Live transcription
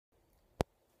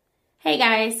Hey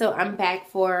guys, so I'm back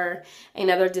for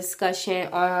another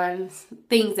discussion on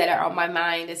things that are on my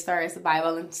mind as far as the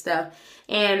Bible and stuff.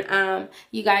 And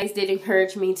you guys did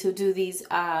encourage me to do these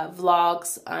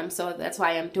vlogs, so that's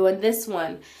why I'm doing this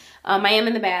one. I am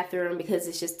in the bathroom because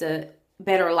it's just a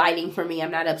better lighting for me. I'm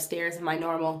not upstairs in my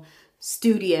normal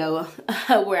studio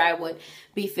where I would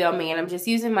be filming, and I'm just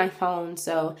using my phone.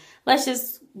 So let's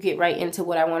just get right into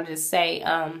what I wanted to say.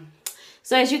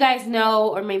 So as you guys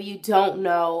know, or maybe you don't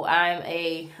know, I'm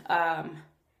a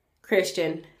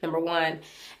Christian, number one.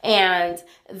 And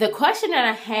the question that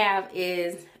I have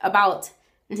is about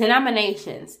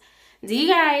denominations. Do you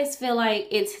guys feel like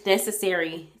it's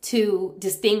necessary to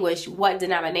distinguish what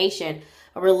denomination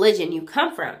or religion you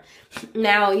come from?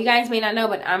 Now, you guys may not know,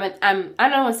 but I don't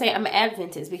want to say I'm an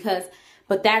Adventist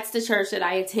but that's the church that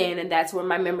I attend, and that's where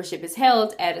my membership is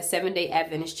held at a Seventh-day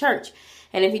Adventist church.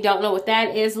 And if you don't know what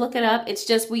that is, look it up. It's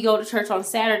just we go to church on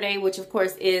Saturday, which of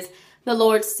course is the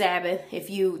Lord's Sabbath.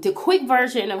 The quick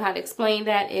version of how to explain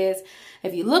that is,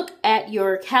 if you look at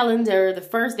your calendar, the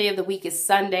first day of the week is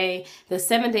Sunday, the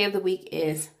seventh day of the week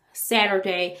is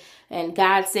Saturday, and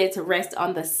God said to rest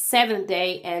on the seventh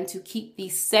day and to keep the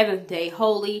seventh day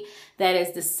holy. That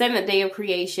is the seventh day of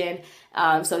creation.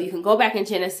 So you can go back in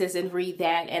Genesis and read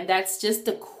that. And that's just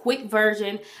a quick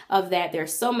version of that.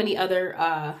 There's so many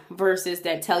other verses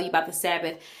that tell you about the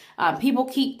Sabbath. People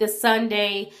keep the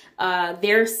Sunday,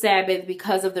 their Sabbath,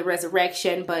 because of the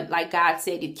resurrection. But like God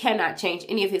said, you cannot change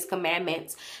any of his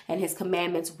commandments. And his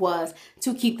commandments was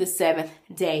to keep the seventh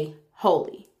day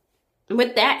holy.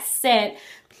 With that said,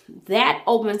 that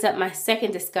opens up my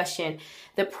second discussion.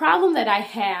 The problem that I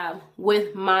have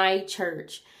with my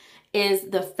church is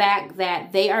the fact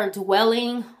that they are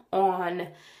dwelling on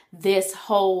this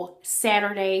whole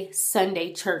Saturday,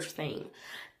 Sunday church thing.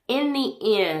 In the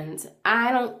end,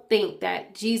 I don't think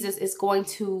that Jesus is going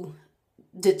to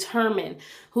determine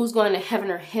who's going to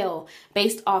heaven or hell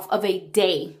based off of a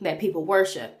day that people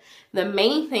worship. The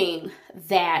main thing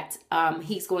that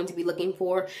he's going to be looking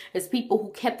for is people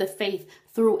who kept the faith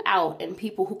throughout, and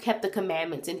people who kept the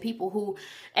commandments, and people who,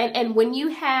 and when you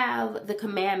have the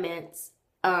commandments,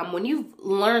 when you've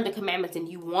learned the commandments and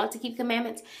you want to keep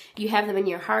commandments, you have them in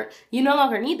your heart, you no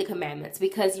longer need the commandments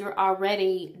because you're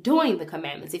already doing the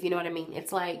commandments, if you know what I mean.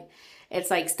 It's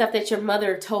like stuff that your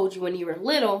mother told you when you were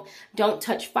little. Don't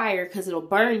touch fire because it'll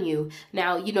burn you.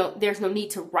 Now, there's no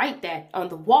need to write that on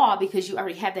the wall because you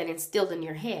already have that instilled in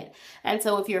your head. And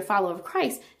so if you're a follower of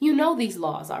Christ, you know these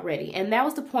laws already. And that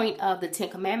was the point of the Ten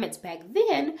Commandments back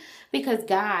then, because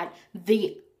God,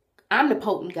 the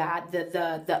omnipotent God,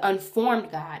 the unformed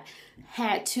God,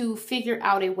 had to figure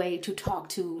out a way to talk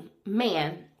to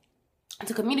man,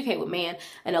 to communicate with man,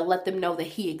 and to let them know that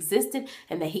he existed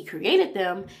and that he created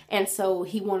them. And so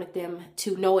he wanted them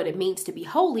to know what it means to be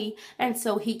holy. And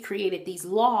so he created these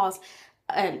laws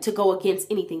to go against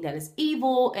anything that is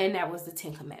evil, and that was the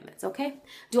Ten Commandments. Okay,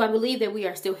 do I believe that we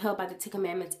are still held by the Ten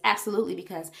Commandments? Absolutely,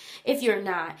 because if you're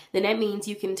not, then that means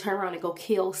you can turn around and go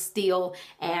kill, steal,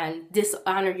 and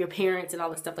dishonor your parents and all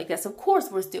that stuff like that. So of course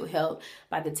we're still held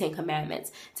by the Ten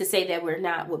Commandments. To say that we're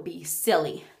not would be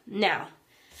silly. Now,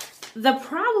 the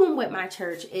problem with my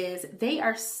church is they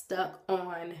are stuck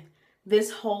on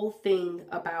this whole thing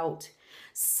about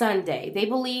Sunday. They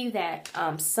believe that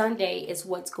Sunday is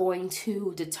what's going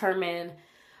to determine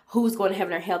who's going to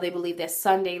heaven or hell. They believe that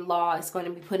Sunday law is going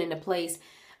to be put into place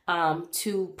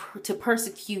to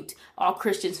persecute all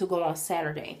Christians who go on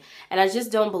Saturday. And I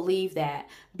just don't believe that,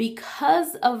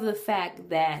 because of the fact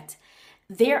that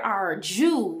there are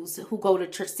Jews who go to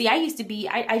church. See,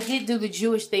 I did do the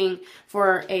Jewish thing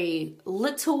for a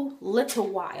little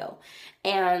while.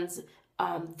 And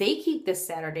they keep the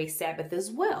Saturday Sabbath as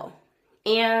well.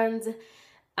 And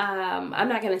I'm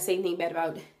not going to say anything bad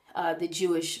about the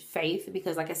Jewish faith,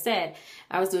 because like I said,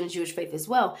 I was doing the Jewish faith as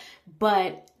well.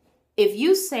 But if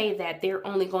you say that they're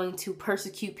only going to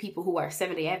persecute people who are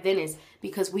Seventh-day Adventists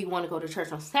because we want to go to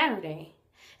church on Saturday,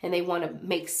 and they want to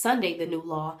make Sunday the new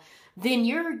law, then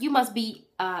you must be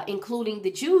including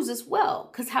the Jews as well.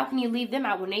 Because how can you leave them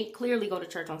out when they clearly go to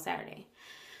church on Saturday?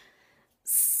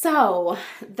 So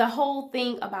the whole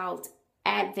thing about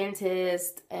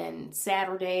Adventist and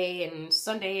Saturday and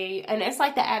Sunday, and it's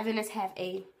like the Adventists have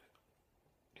a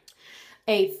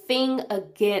thing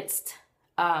against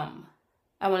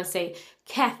I want to say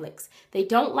Catholics. They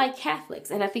don't like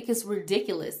Catholics, and I think it's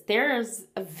ridiculous. There's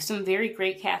some very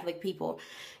great Catholic people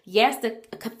Yes, the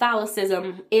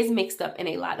Catholicism is mixed up in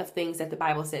a lot of things that the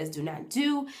Bible says do not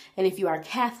do. And if you are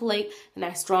Catholic, then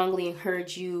I strongly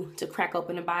encourage you to crack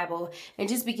open the Bible and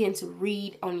just begin to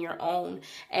read on your own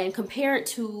and compare it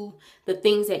to the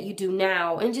things that you do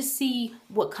now and just see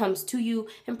what comes to you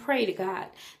and pray to God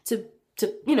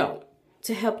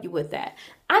to help you with that.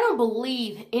 I don't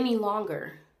believe any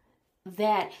longer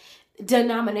that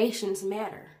denominations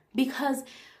matter, because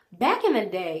back in the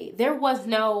day, there was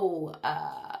no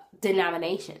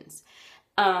denominations.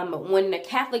 When the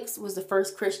Catholics was the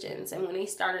first Christians, and when they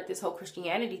started this whole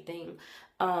Christianity thing,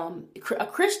 a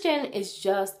Christian is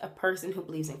just a person who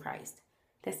believes in Christ.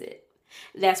 That's it.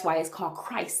 That's why it's called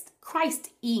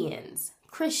Christians.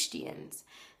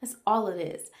 That's all it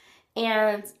is.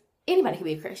 And anybody can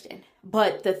be a Christian.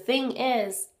 But the thing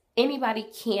is, anybody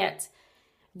can't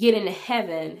get into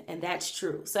heaven, and that's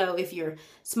true. So if you're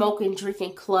smoking,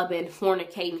 drinking, clubbing,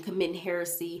 fornicating, committing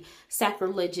heresy,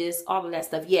 sacrilegious, all of that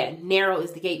stuff, yeah, narrow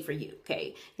is the gate for you,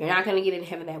 okay? You're not going to get in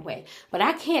heaven that way. But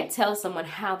I can't tell someone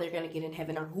how they're going to get in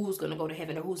heaven, or who's going to go to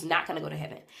heaven, or who's not going to go to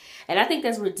heaven. And I think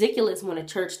that's ridiculous when a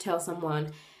church tells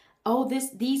someone, oh,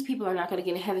 these people are not going to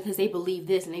get in heaven because they believe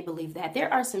this and they believe that.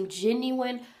 There are some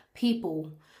genuine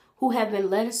people who have been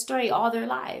led astray all their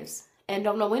lives and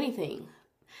don't know anything.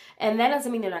 And that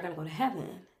doesn't mean they're not going to go to heaven.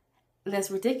 That's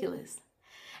ridiculous.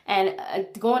 And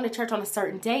going to church on a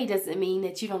certain day doesn't mean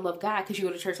that you don't love God because you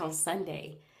go to church on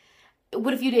Sunday.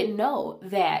 What if you didn't know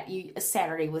that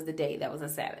Saturday was the day that was a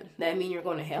Sabbath? That mean you're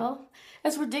going to hell?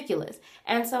 That's ridiculous.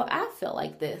 And so I feel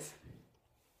like this.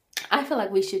 I feel like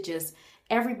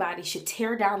everybody should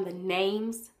tear down the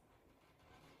names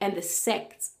and the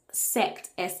sect,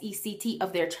 S-E-C-T,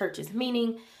 of their churches,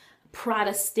 meaning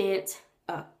Protestant,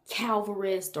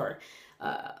 Calvinist, or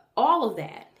all of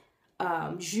that,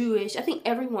 Jewish. I think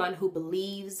everyone who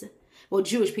believes, well,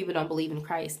 Jewish people don't believe in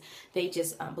Christ. They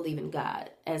just believe in God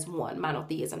as one,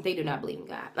 monotheism. They do not believe in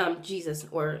God, Jesus,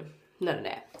 or none of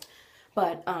that.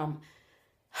 But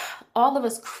all of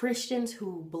us Christians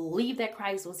who believe that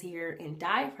Christ was here and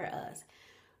died for us,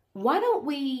 why don't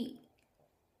we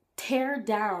tear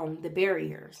down the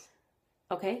barriers,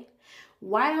 okay?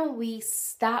 Why don't we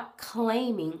stop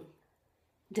claiming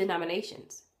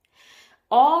denominations?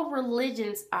 All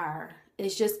religions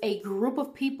is just a group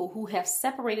of people who have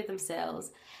separated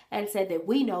themselves and said that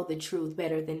we know the truth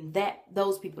better than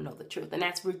those people know the truth. And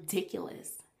that's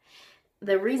ridiculous.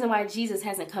 The reason why Jesus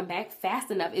hasn't come back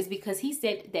fast enough is because he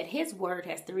said that his word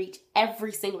has to reach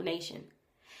every single nation,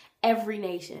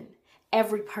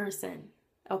 every person,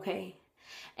 okay?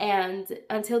 And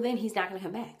until then, he's not going to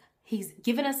come back. He's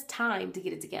given us time to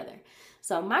get it together.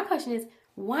 So my question is,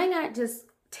 why not just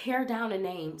tear down the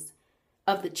names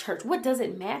of the church? What does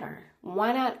it matter?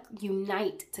 Why not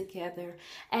unite together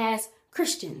as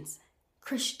Christians,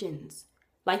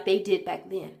 like they did back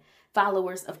then,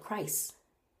 followers of Christ?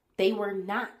 They were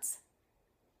not,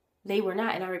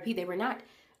 and I repeat, they were not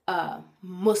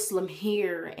Muslim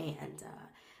here and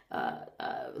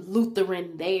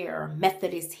Lutheran there,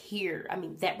 Methodist here. I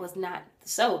mean, that was not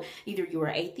so. Either you were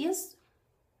atheist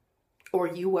or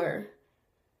you were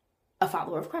a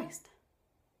follower of Christ.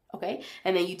 Okay?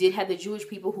 And then you did have the Jewish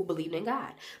people who believed in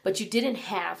God. But you didn't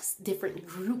have different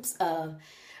groups of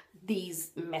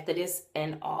these Methodists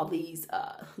and all these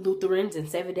Lutherans and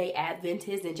Seventh-day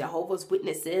Adventists and Jehovah's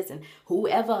Witnesses and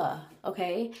whoever.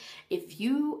 Okay? If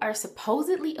you are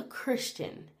supposedly a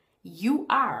Christian, you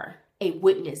are a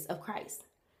witness of Christ.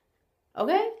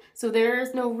 Okay? So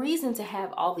there's no reason to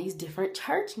have all these different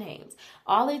church names.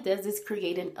 All it does is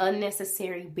create an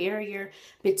unnecessary barrier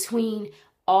between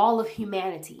all of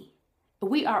humanity.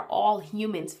 We are all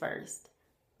humans first.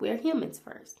 We're humans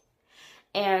first.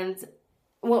 And,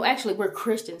 well, actually, we're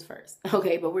Christians first.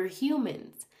 Okay? But we're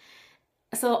humans.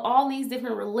 So all these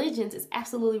different religions is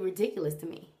absolutely ridiculous to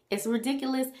me. It's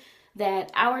ridiculous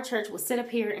that our church will sit up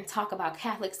here and talk about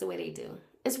Catholics the way they do.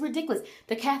 It's ridiculous.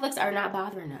 The Catholics are not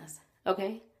bothering us.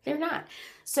 Okay? They're not.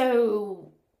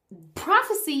 So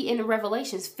prophecy in the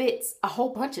Revelations fits a whole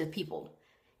bunch of people.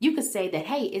 You could say that,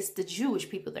 hey, it's the Jewish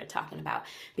people they're talking about.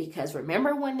 Because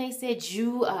remember when they said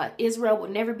Israel would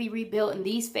never be rebuilt and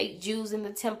these fake Jews in the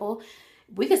temple?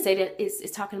 We could say that it's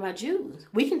talking about Jews.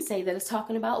 We can say that it's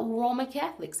talking about Roman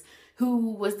Catholics,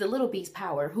 who was the little beast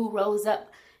power, who rose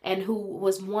up and who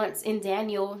was once in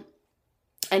Daniel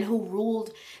and who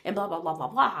ruled and blah, blah, blah, blah,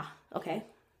 blah. Okay?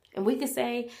 And we could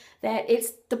say that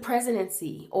it's the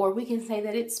presidency, or we can say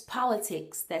that it's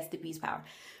politics that's the beast power.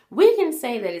 We can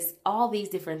say that it's all these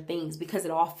different things because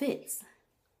it all fits.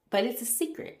 But it's a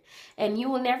secret. And you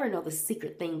will never know the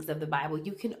secret things of the Bible.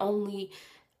 You can only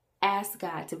ask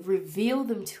God to reveal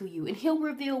them to you, and he'll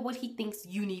reveal what he thinks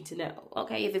you need to know.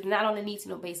 Okay, if it's not on a need to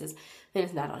know basis, then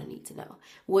it's not on a need to know.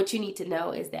 What you need to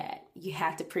know is that you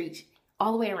have to preach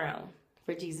all the way around,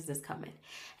 for Jesus is coming.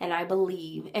 And I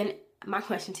believe, and my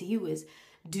question to you is,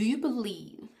 do you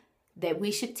believe that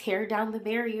we should tear down the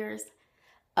barriers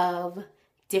of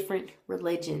different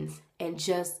religions and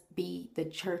just be the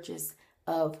churches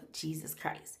of Jesus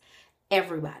Christ?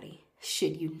 Everybody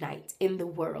should unite in the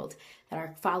world that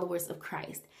are followers of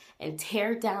Christ and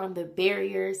tear down the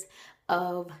barriers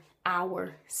of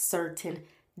our certain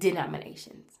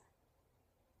denominations.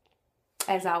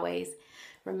 As always,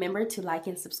 remember to like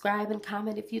and subscribe and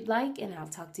comment if you'd like, and I'll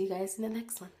talk to you guys in the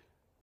next one.